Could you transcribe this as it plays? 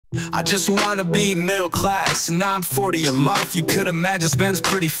I just wanna be middle class, and I'm 40 a month. You could imagine spends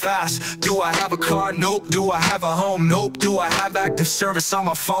pretty fast. Do I have a car? Nope. Do I have a home? Nope. Do I have active service on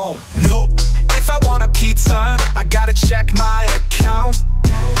my phone? Nope. If I want a pizza, I gotta check my account.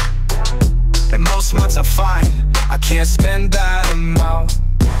 And most months I find I can't spend that amount.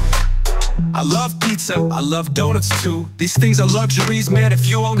 I love pizza, I love donuts too. These things are luxuries, man, if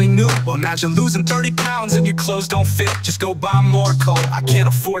you only knew. Well, imagine losing 30 pounds and your clothes don't fit. Just go buy more coal, I can't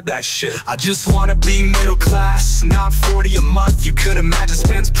afford that shit. I just wanna be middle class, not 40 a month. You could imagine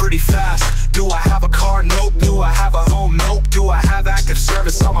spends pretty fast. Do I have a car? Nope. Do I have a home? Nope. Do I have active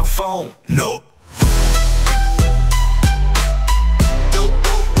service on my phone? Nope.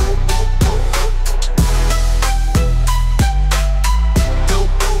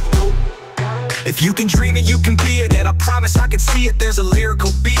 If you can dream it, you can be it, and I promise I can see it. There's a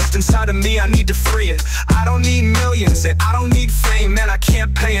lyrical beast inside of me, I need to free it. I don't need millions, and I don't need fame, and I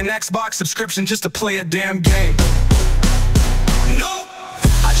can't pay an Xbox subscription just to play a damn game. No,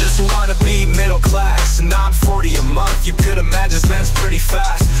 I just wanna be middle class, and I'm 40 a month. You could imagine spends pretty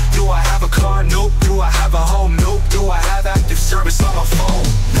fast. Do I have a car? Nope. Do I have a home? Nope. Do I have active service on my phone?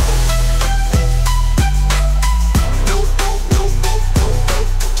 Nope.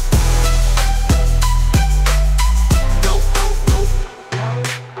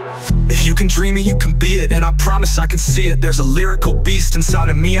 If you can dream it, you can be it, and I promise I can see it. There's a lyrical beast inside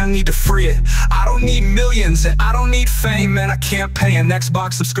of me, I need to free it. I don't need millions, and I don't need fame, and I can't pay an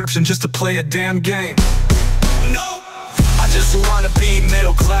Xbox subscription just to play a damn game. No, I just wanna be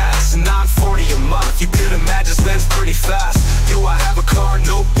middle class, and I'm 40 a month. You could imagine spends pretty fast. Do I have a car?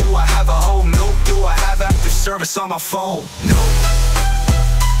 Nope. Do I have a home? Nope. Do I have active service on my phone? Nope.